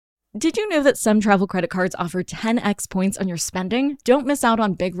Did you know that some travel credit cards offer 10x points on your spending? Don't miss out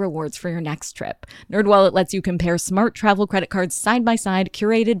on big rewards for your next trip. NerdWallet lets you compare smart travel credit cards side by side,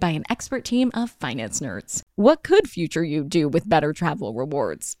 curated by an expert team of finance nerds. What could future you do with better travel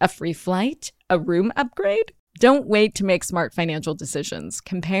rewards? A free flight? A room upgrade? Don't wait to make smart financial decisions.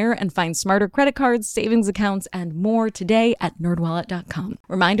 Compare and find smarter credit cards, savings accounts, and more today at nerdwallet.com.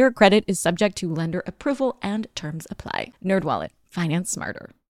 Reminder, credit is subject to lender approval and terms apply. NerdWallet. Finance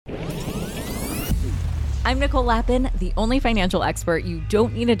smarter. I'm Nicole Lappin, the only financial expert you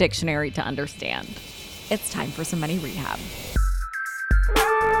don't need a dictionary to understand. It's time for some money rehab.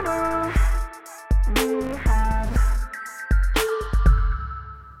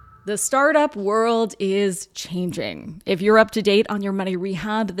 The startup world is changing. If you're up to date on your money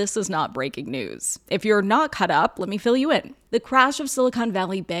rehab, this is not breaking news. If you're not caught up, let me fill you in. The crash of Silicon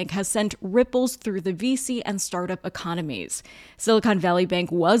Valley Bank has sent ripples through the VC and startup economies. Silicon Valley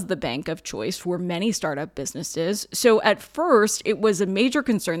Bank was the bank of choice for many startup businesses, so at first it was a major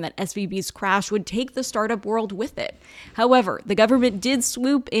concern that SVB's crash would take the startup world with it. However, the government did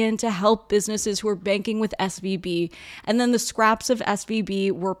swoop in to help businesses who were banking with SVB, and then the scraps of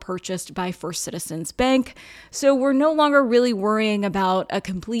SVB were purchased by First Citizens Bank, so we're no longer really worrying about a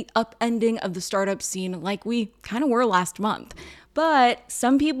complete upending of the startup scene like we kind of were last month. But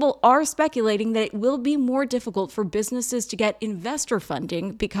some people are speculating that it will be more difficult for businesses to get investor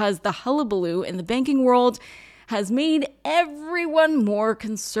funding because the hullabaloo in the banking world has made everyone more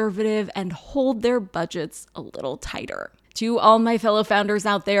conservative and hold their budgets a little tighter. To all my fellow founders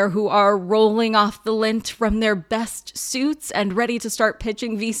out there who are rolling off the lint from their best suits and ready to start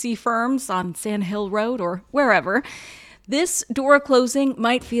pitching VC firms on Sand Hill Road or wherever, this door closing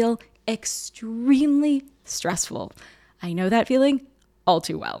might feel extremely stressful. I know that feeling all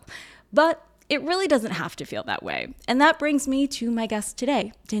too well, but it really doesn't have to feel that way. And that brings me to my guest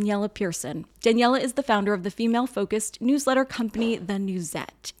today, Daniela Pearson. Daniela is the founder of the female-focused newsletter company, The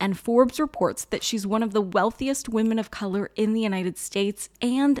Newsette, and Forbes reports that she's one of the wealthiest women of color in the United States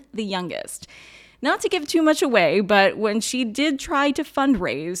and the youngest. Not to give too much away, but when she did try to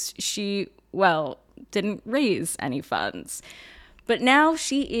fundraise, she, didn't raise any funds. But now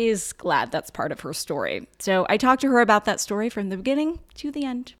she is glad that's part of her story. So I talked to her about that story from the beginning to the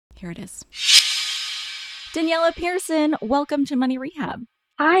end. Here it is. Daniela Pearson, welcome to Money Rehab.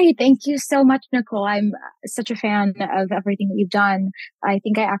 Hi, thank you so much, Nicole. I'm such a fan of everything that you've done. I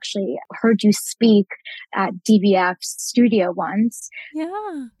think I actually heard you speak at DVF's studio once.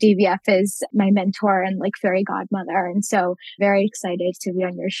 Yeah. DVF is my mentor and fairy godmother. And so very excited to be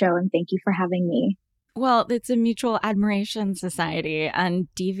on your show. And thank you for having me. Well, it's a mutual admiration society, and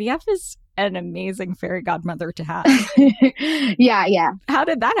DVF is an amazing fairy godmother to have. Yeah. How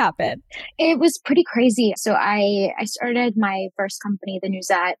did that happen? It was pretty crazy. So I started my first company, The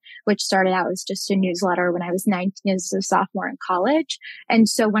Newsette, which started out as just a newsletter when I was 19 as a sophomore in college. And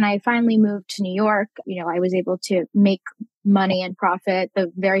so when I finally moved to New York, I was able to make money and profit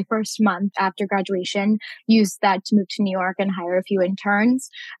the very first month after graduation, used that to move to New York and hire a few interns.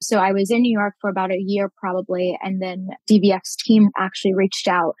 So I was in New York for about a year probably. And then DVF's team actually reached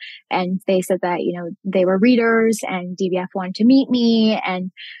out and they said that, they were readers and DVF wanted to meet me.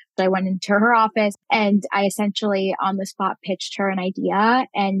 And I went into her office and I essentially on the spot pitched her an idea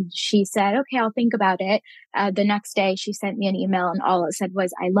and she said, okay, I'll think about it. The next day she sent me an email and all it said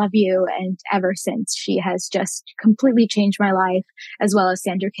was, I love you. And ever since she has just completely changed my life, as well as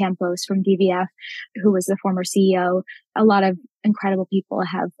Sandra Campos from DVF, who was the former CEO. A lot of incredible people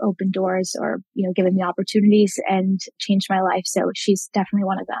have opened doors or, given me opportunities and changed my life. So she's definitely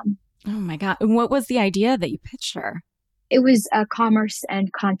one of them. Oh my God. And what was the idea that you pitched her? It was a commerce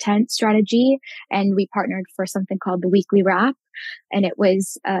and content strategy, and we partnered for something called the Weekly Wrap, and it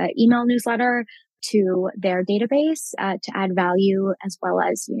was an email newsletter to their database to add value as well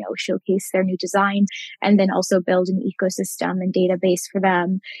as, showcase their new designs, and then also build an ecosystem and database for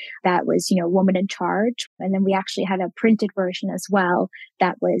them that was, woman in charge. And then we actually had a printed version as well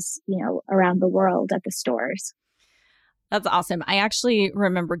that was, around the world at the stores. That's awesome. I actually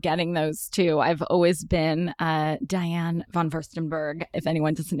remember getting those too. I've always been Diane von Furstenberg, if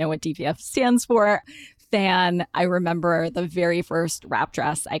anyone doesn't know what DVF stands for, fan. I remember the very first wrap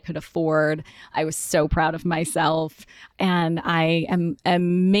dress I could afford. I was so proud of myself and I am a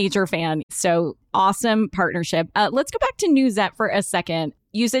major fan. So awesome partnership. Let's go back to Newsette for a second.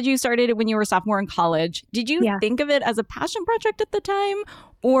 You said you started it when you were a sophomore in college. Did you think of it as a passion project at the time,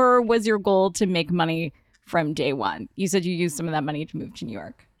 or was your goal to make money from day one? You said you used some of that money to move to New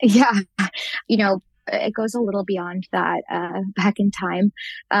York. Yeah. It goes a little beyond that. Back in time,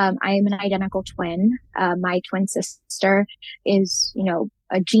 I am an identical twin. My twin sister is,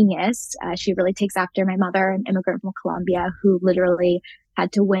 a genius. She really takes after my mother, an immigrant from Colombia who literally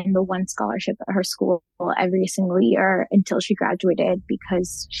had to win the one scholarship at her school every single year until she graduated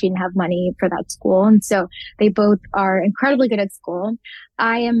because she didn't have money for that school. And so they both are incredibly good at school.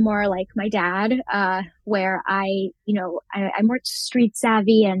 I am more like my dad, where I'm more street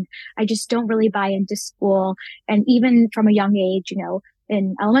savvy and I just don't really buy into school. And even from a young age,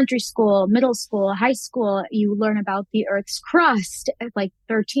 in elementary school, middle school, high school, you learn about the Earth's crust like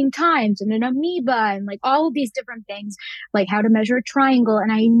 13 times and an amoeba and like all of these different things, like how to measure a triangle. And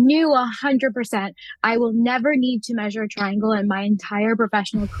I knew 100% I will never need to measure a triangle in my entire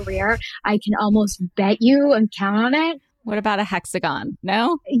professional career. I can almost bet you and count on it. What about a hexagon?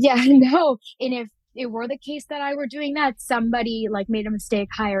 No? Yeah, no. And if it were the case that I were doing that, somebody like made a mistake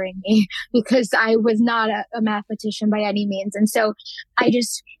hiring me because I was not a mathematician by any means. And so I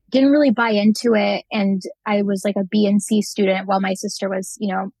just didn't really buy into it. And I was like a B and C student while my sister was,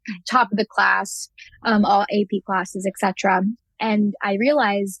 top of the class, all AP classes, etc. And I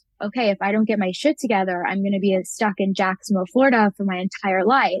realized, okay, if I don't get my shit together, I'm going to be stuck in Jacksonville, Florida for my entire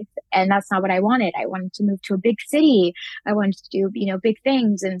life. And that's not what I wanted. I wanted to move to a big city. I wanted to do, big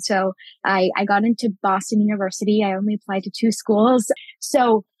things. And so I got into Boston University. I only applied to 2 schools.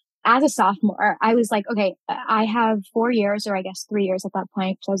 So as a sophomore, I was like, okay, I have 4 years, or I guess 3 years at that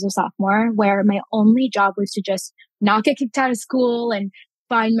point, because I was a sophomore, where my only job was to just not get kicked out of school and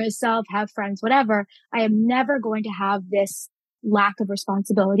find myself, have friends, whatever. I am never going to have this lack of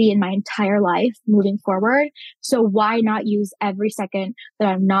responsibility in my entire life moving forward. So why not use every second that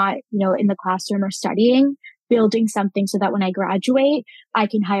I'm not, in the classroom or studying, building something so that when I graduate, I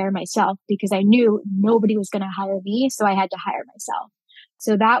can hire myself, because I knew nobody was going to hire me. So I had to hire myself.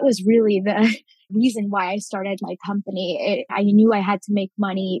 So that was really the reason why I started my company. I knew I had to make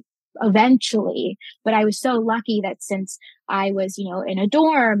money eventually, but I was so lucky that since I was, in a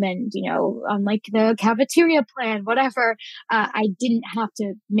dorm and, on like the cafeteria plan, whatever, I didn't have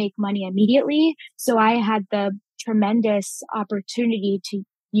to make money immediately. So I had the tremendous opportunity to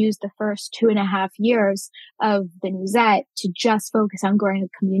use the first 2.5 years of the Newsette to just focus on growing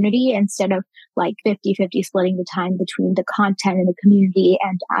a community instead of like 50-50 splitting the time between the content and the community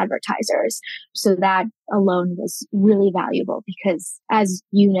and advertisers. So that alone was really valuable because, as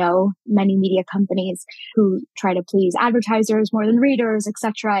you know, many media companies who try to please advertisers more than readers,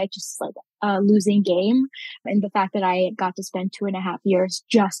 etc., it's just like a losing game. And the fact that I got to spend 2.5 years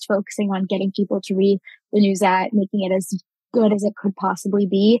just focusing on getting people to read the Newsette, making it as good as it could possibly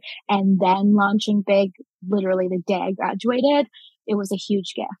be, and then launching big literally the day I graduated, it was a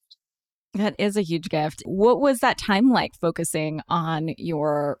huge gift. That is a huge gift. What was that time like focusing on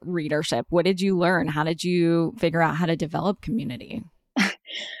your readership? What did you learn? How did you figure out how to develop community?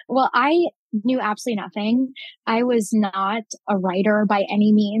 Well, I knew absolutely nothing. I was not a writer by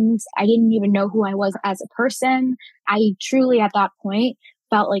any means. I didn't even know who I was as a person. I truly at that point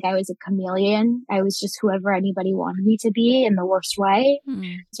felt like I was a chameleon. I was just whoever anybody wanted me to be in the worst way.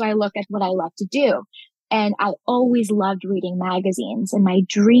 So I look at what I love to do. And I always loved reading magazines. And my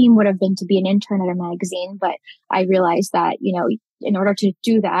dream would have been to be an intern at a magazine. But I realized that, in order to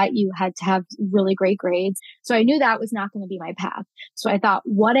do that, you had to have really great grades. So I knew that was not going to be my path. So I thought,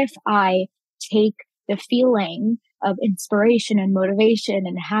 what if I take the feeling of inspiration and motivation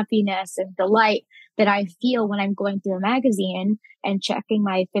and happiness and delight that I feel when I'm going through a magazine and checking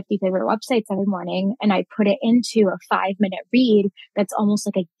my 50 favorite websites every morning, and I put it into a 5-minute read that's almost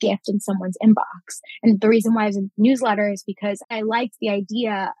like a gift in someone's inbox. And the reason why I was in newsletter is because I liked the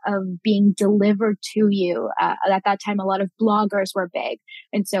idea of being delivered to you. At that time, a lot of bloggers were big.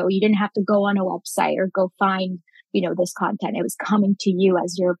 And so you didn't have to go on a website or go find, this content. It was coming to you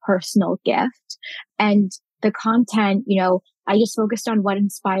as your personal gift. And the content, I just focused on what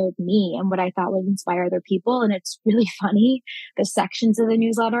inspired me and what I thought would inspire other people. And it's really funny, the sections of the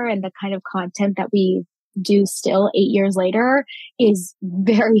newsletter and the kind of content that we do still 8 years later is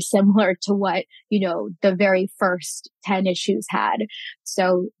very similar to what, the very first 10 issues had.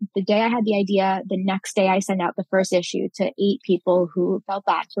 So the day I had the idea, the next day I sent out the first issue to 8 people who felt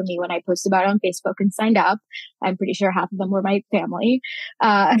bad for me when I posted about it on Facebook and signed up. I'm pretty sure half of them were my family.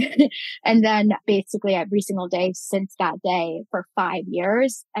 And then basically every single day since that day for 5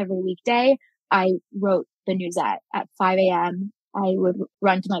 years, every weekday, I wrote the Newsette at 5 a.m. I would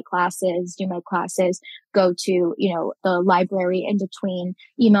run to my classes, do my classes, go to, the library in between,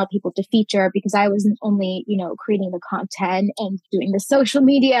 email people to feature, because I wasn't only, creating the content and doing the social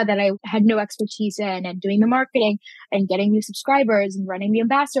media that I had no expertise in and doing the marketing and getting new subscribers and running the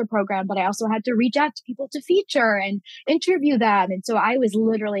ambassador program, but I also had to reach out to people to feature and interview them. And so I was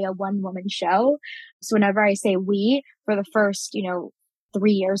literally a one-woman show. So whenever I say we, for the first,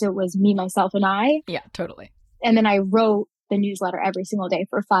 3 years, it was me, myself, and I. Yeah, totally. And then I wrote the newsletter every single day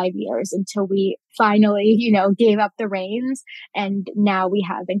for 5 years until we finally, gave up the reins. And now we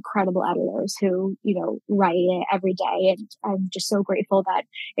have incredible editors who, write it every day. And I'm just so grateful that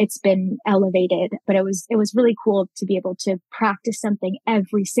it's been elevated. But it was really cool to be able to practice something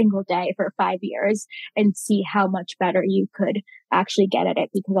every single day for 5 years and see how much better you could actually get at it,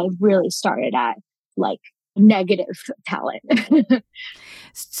 because I really started at like negative talent.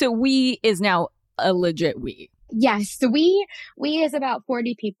 So we is now a legit we. Yes. So we is about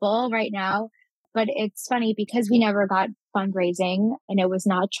 40 people right now, but it's funny because we never got fundraising and it was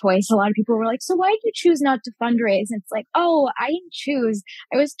not a choice. A lot of people were like, so why did you choose not to fundraise? And it's like, oh, I didn't choose.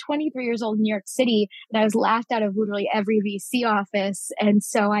 I was 23 years old in New York City and I was laughed out of literally every VC office. And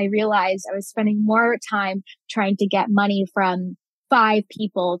so I realized I was spending more time trying to get money from 5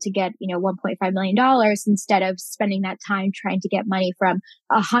 people to get, $1.5 million instead of spending that time trying to get money from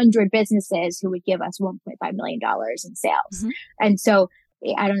 100 businesses who would give us $1.5 million in sales. Mm-hmm. And so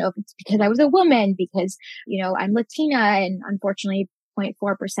I don't know if it's because I was a woman, because, I'm Latina and unfortunately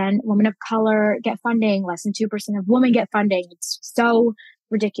 0.4% women of color get funding, less than 2% of women get funding. It's so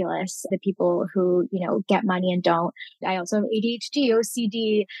ridiculous, the people who, get money and don't. I also have ADHD,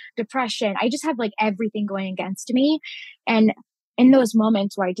 OCD, depression. I just have like everything going against me. And in those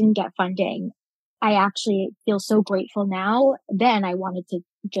moments where I didn't get funding, I actually feel so grateful now. Then I wanted to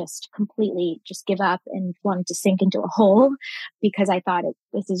just completely just give up and wanted to sink into a hole because I thought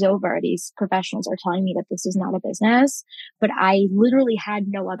this is over. These professionals are telling me that this is not a business, but I literally had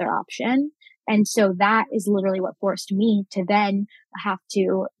no other option. And so that is literally what forced me to then have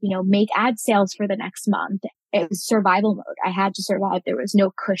to, make ad sales for the next month. It was survival mode. I had to survive. There was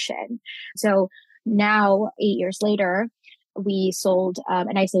no cushion. So now 8 years later, we sold,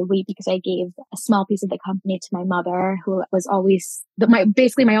 and I say we because I gave a small piece of the company to my mother, who was always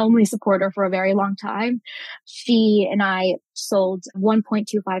basically my only supporter for a very long time. She and I sold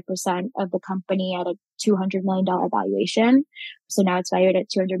 1.25% of the company at a $200 million valuation. So now it's valued at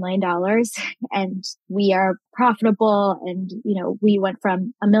 $200 million and we are profitable. And, we went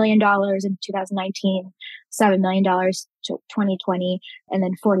from $1 million in 2019, $7 million to 2020, and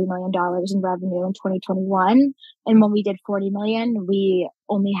then $40 million in revenue in 2021. And when we did 40 million, we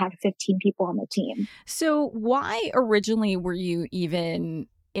only had 15 people on the team. So why originally were you even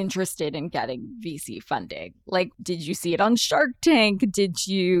interested in getting VC funding? Like, did you see it on Shark Tank? Did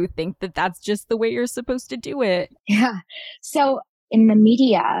you think that that's just the way you're supposed to do it? Yeah. So in the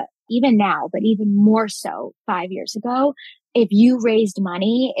media, even now, but even more so 5 years ago, if you raised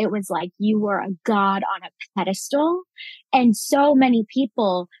money, it was like you were a god on a pedestal. And so many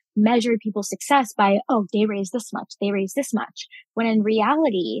people measure people's success by, oh, they raised this much, they raised this much. When in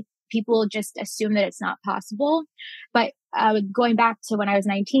reality, people just assume that it's not possible. But going back to when I was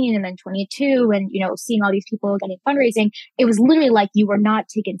 19 and then 22 and, seeing all these people getting fundraising, it was literally like you were not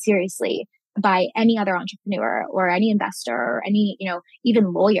taken seriously by any other entrepreneur or any investor or any,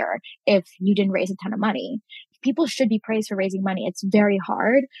 even lawyer if you didn't raise a ton of money. People should be praised for raising money. It's very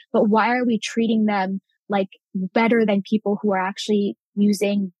hard, but why are we treating them like better than people who are actually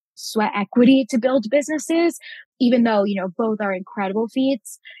using sweat equity to build businesses? Even though, both are incredible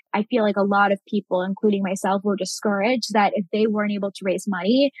feats, I feel like a lot of people, including myself, were discouraged that if they weren't able to raise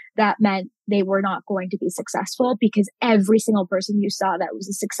money, that meant they were not going to be successful, because every single person you saw that was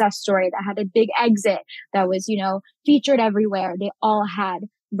a success story, that had a big exit, that was, featured everywhere, they all had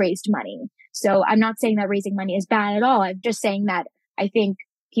raised money. So I'm not saying that raising money is bad at all. I'm just saying that I think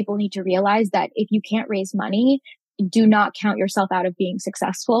people need to realize that if you can't raise money, do not count yourself out of being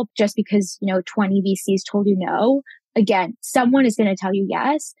successful just because, 20 VCs told you no. Again, someone is going to tell you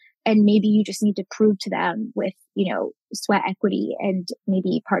yes. And maybe you just need to prove to them with, sweat equity and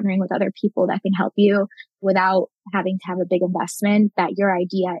maybe partnering with other people that can help you without having to have a big investment, that your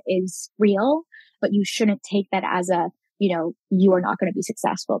idea is real, but you shouldn't take that as a, you are not going to be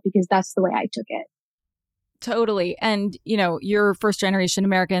successful, because that's the way I took it. Totally. And, you're first generation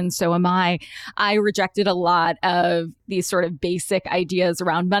American, so am I. I rejected a lot of these sort of basic ideas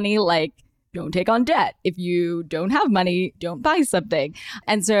around money, like don't take on debt. If you don't have money, don't buy something.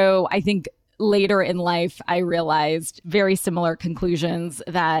 And so I think later in life, I realized very similar conclusions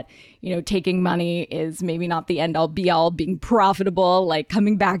that, taking money is maybe not the end all be all. Being profitable, like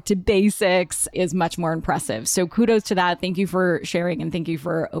coming back to basics, is much more impressive. So kudos to that. Thank you for sharing, and thank you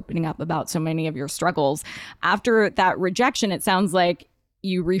for opening up about so many of your struggles. After that rejection, it sounds like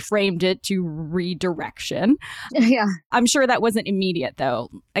you reframed it to redirection. Yeah. I'm sure that wasn't immediate though.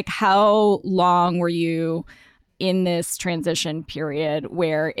 Like, how long were you in this transition period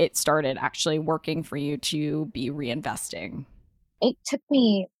where it started actually working for you to be reinvesting? It took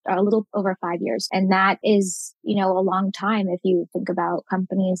me a little over 5 years. And that is, a long time if you think about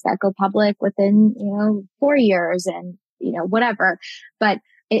companies that go public within, 4 years and, whatever. But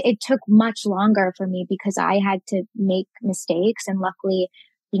it took much longer for me because I had to make mistakes. And luckily,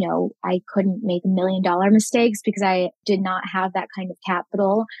 I couldn't make $1 million mistakes because I did not have that kind of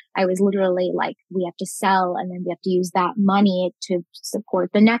capital. I was literally like, we have to sell and then we have to use that money to support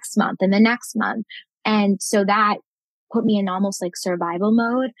the next month and the next month. And so that put me in almost like survival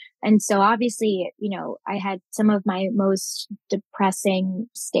mode. And so obviously, I had some of my most depressing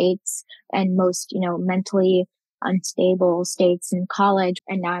states and most, mentally unstable states in college.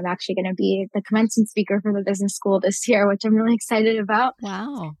 And now I'm actually going to be the commencement speaker for the business school this year, which I'm really excited about.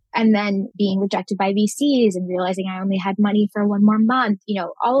 Wow. And then being rejected by VCs and realizing I only had money for one more month,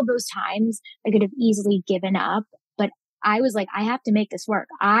 all of those times I could have easily given up. But I was like, I have to make this work.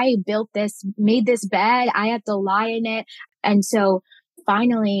 I built this, made this bed. I have to lie in it. And so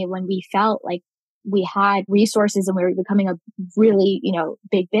finally, when we felt like we had resources and we were becoming a really,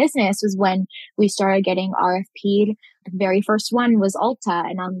 big business was when we started getting RFP'd. The very first one was Ulta.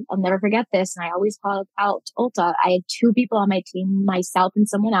 And I'll never forget this. And I always call out Ulta. I had two people on my team, myself and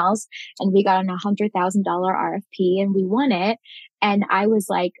someone else, and we got an $100,000 RFP and we won it. And I was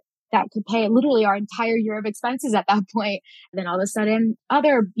like, that could pay literally our entire year of expenses at that point. And then all of a sudden,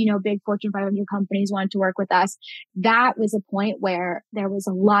 other, big Fortune 500 companies wanted to work with us. That was a point where there was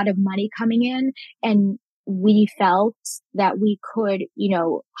a lot of money coming in and we felt that we could,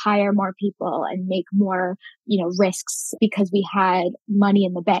 hire more people and make more, risks because we had money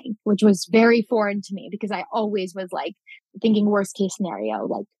in the bank, which was very foreign to me because I always was like thinking worst case scenario,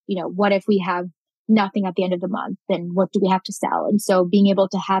 like, what if we have nothing at the end of the month, then what do we have to sell? And so being able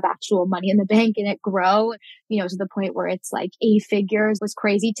to have actual money in the bank and it grow, to the point where it's like 8 figures was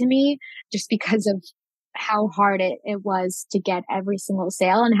crazy to me just because of how hard it was to get every single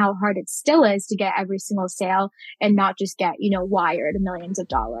sale and how hard it still is to get every single sale and not just get, wired millions of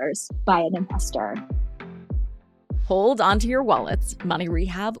dollars by an investor. Hold onto your wallets. Money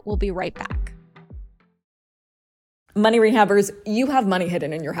Rehab will be right back. Money rehabbers, you have money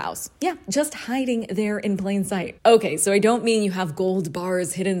hidden in your house. Yeah, just hiding there in plain sight. Okay, so I don't mean you have gold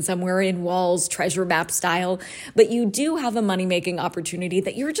bars hidden somewhere in walls, treasure map style, but you do have a money-making opportunity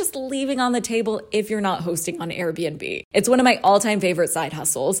that you're just leaving on the table if you're not hosting on Airbnb. It's one of my all-time favorite side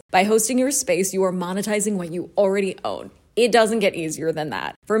hustles. By hosting your space, you are monetizing what you already own. It doesn't get easier than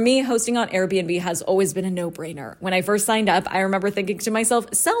that. For me, hosting on Airbnb has always been a no-brainer. When I first signed up, I remember thinking to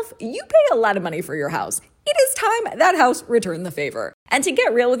myself, Self, you pay a lot of money for your house. It is time that house returned the favor. And to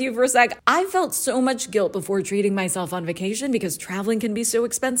get real with you for a sec, I felt so much guilt before treating myself on vacation because traveling can be so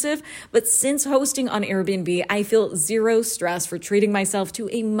expensive. But since hosting on Airbnb, I feel zero stress for treating myself to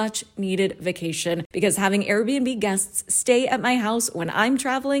a much needed vacation because having Airbnb guests stay at my house when I'm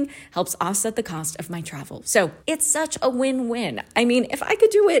traveling helps offset the cost of my travel. So it's such a win-win. I mean, if I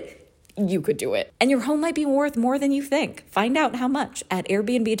could do it, you could do it. And your home might be worth more than you think. Find out how much at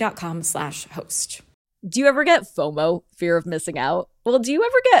airbnb.com/host. Do you ever get FOMO, fear of missing out? Well, do you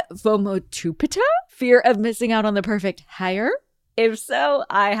ever get FOMO-tupita, fear of missing out on the perfect hire? If so,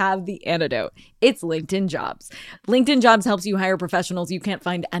 I have the antidote. It's LinkedIn Jobs. LinkedIn Jobs helps you hire professionals you can't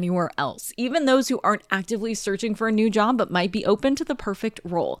find anywhere else, even those who aren't actively searching for a new job but might be open to the perfect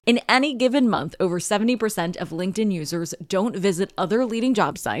role. In any given month, over 70% of LinkedIn users don't visit other leading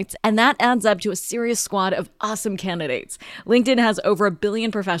job sites, and that adds up to a serious squad of awesome candidates. LinkedIn has over 1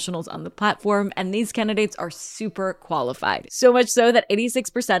 billion professionals on the platform, and these candidates are super qualified. So much so that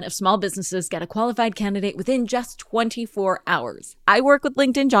 86% of small businesses get a qualified candidate within just 24 hours. I work with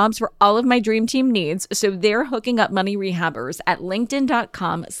LinkedIn Jobs for all of my dream team needs, so they're hooking up money rehabbers at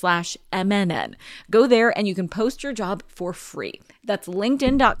linkedin.com/MNN. Go there and you can post your job for free. That's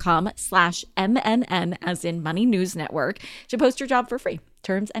linkedin.com/MNN, as in Money News Network, to post your job for free.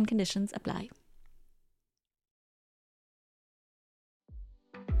 Terms and conditions apply.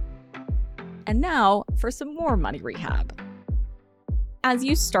 And now for some more money rehab. As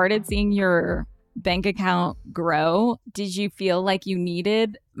you started seeing your bank account grow, did you feel like you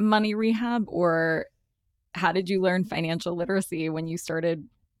needed money rehab, or how did you learn financial literacy when you started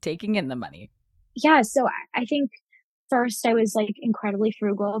taking in the money? Yeah. So I think first I was like incredibly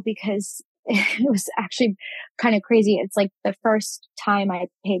frugal because it was actually kind of crazy. It's like the first time I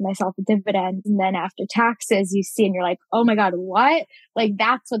paid myself a dividend, and then after taxes, you see and you're like, oh my God, what? Like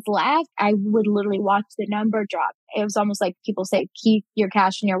that's what's left. I would literally watch the number drop. It was almost like people say, keep your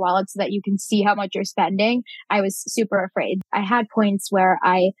cash in your wallet so that you can see how much you're spending. I was super afraid. I had points where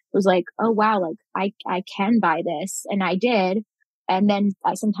I was like, oh wow, like I can buy this. And I did. And then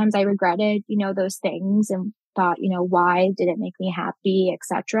sometimes I regretted, those things. And thought, why did it make me happy,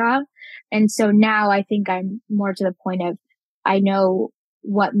 etc. And so now I think I'm more to the point of I know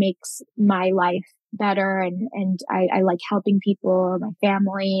what makes my life better, and I like helping people, my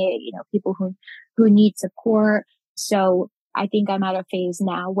family, people who need support. So I think I'm at a phase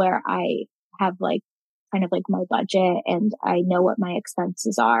now where I have like kind of like my budget and I know what my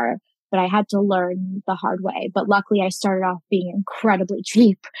expenses are, but I had to learn the hard way. But luckily I started off being incredibly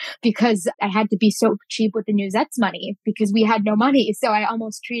cheap because I had to be so cheap with the Nuzette's money because we had no money. So I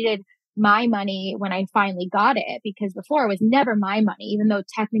almost treated my money when I finally got it, because before it was never my money, even though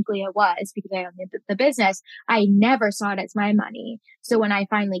technically it was because I owned the business, I never saw it as my money. So when I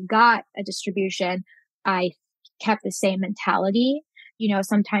finally got a distribution, I kept the same mentality.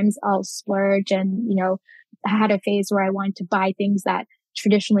 Sometimes I'll splurge and, I had a phase where I wanted to buy things that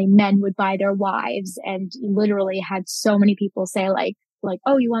traditionally men would buy their wives, and literally had so many people say like,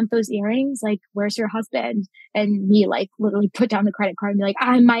 oh, you want those earrings? Like, where's your husband? And me like literally put down the credit card and be like,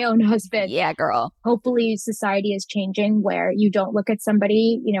 I'm my own husband. Yeah, girl. Hopefully society is changing where you don't look at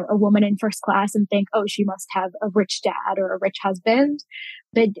somebody, a woman in first class and think, oh, she must have a rich dad or a rich husband.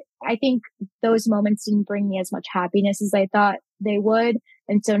 But I think those moments didn't bring me as much happiness as I thought they would.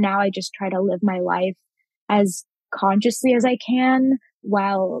 And so now I just try to live my life as consciously as I can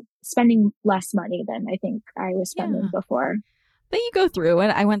while spending less money than I think I was spending before. But you go through it.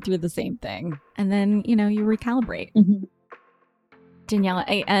 I went through the same thing. And then, you recalibrate. Mm-hmm. Daniela,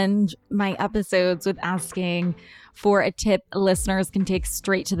 I end my episodes with asking for a tip listeners can take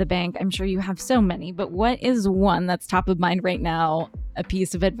straight to the bank. I'm sure you have so many, but what is one that's top of mind right now, a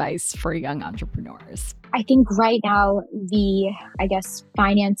piece of advice for young entrepreneurs? I think right now,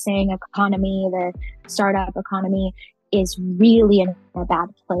 financing economy, the startup economy is really in a bad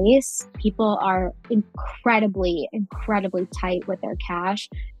place. People are incredibly, incredibly tight with their cash,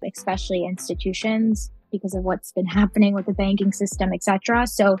 especially institutions, because of what's been happening with the banking system, etc.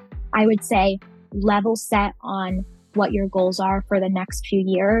 So I would say level set on what your goals are for the next few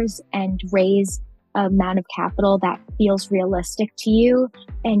years and raise an amount of capital that feels realistic to you.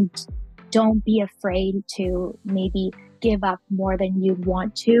 And don't be afraid to maybe give up more than you'd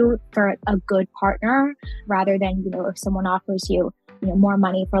want to for a good partner, rather than, if someone offers you, more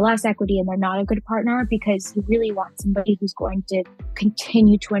money for less equity and they're not a good partner, because you really want somebody who's going to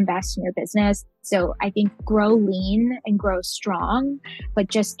continue to invest in your business. So I think grow lean and grow strong, but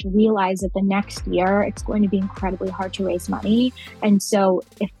just realize that the next year it's going to be incredibly hard to raise money. And so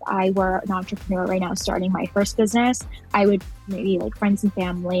if I were an entrepreneur right now starting my first business, I would maybe like friends and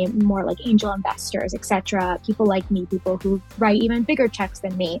family, more like angel investors, etc. People like me, people who write even bigger checks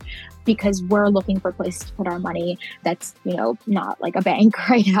than me, because we're looking for places to put our money that's, not like a bank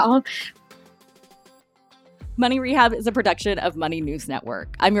right now. Money Rehab is a production of Money News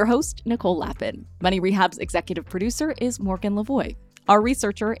Network. I'm your host, Nicole Lappin. Money Rehab's executive producer is Morgan Lavoie. Our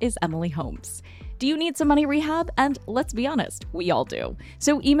researcher is Emily Holmes. Do you need some money rehab? And let's be honest, we all do.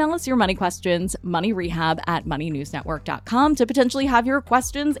 So email us your money questions, moneyrehab@moneynewsnetwork.com, to potentially have your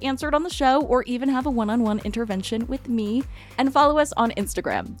questions answered on the show, or even have a one-on-one intervention with me. And follow us on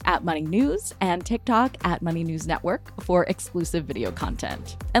Instagram @MoneyNews and TikTok @MoneyNewsNetwork for exclusive video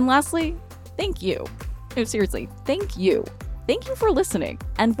content. And lastly, thank you. No, seriously, thank you. Thank you for listening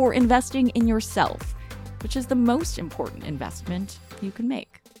and for investing in yourself, which is the most important investment you can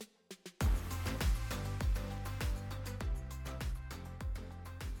make.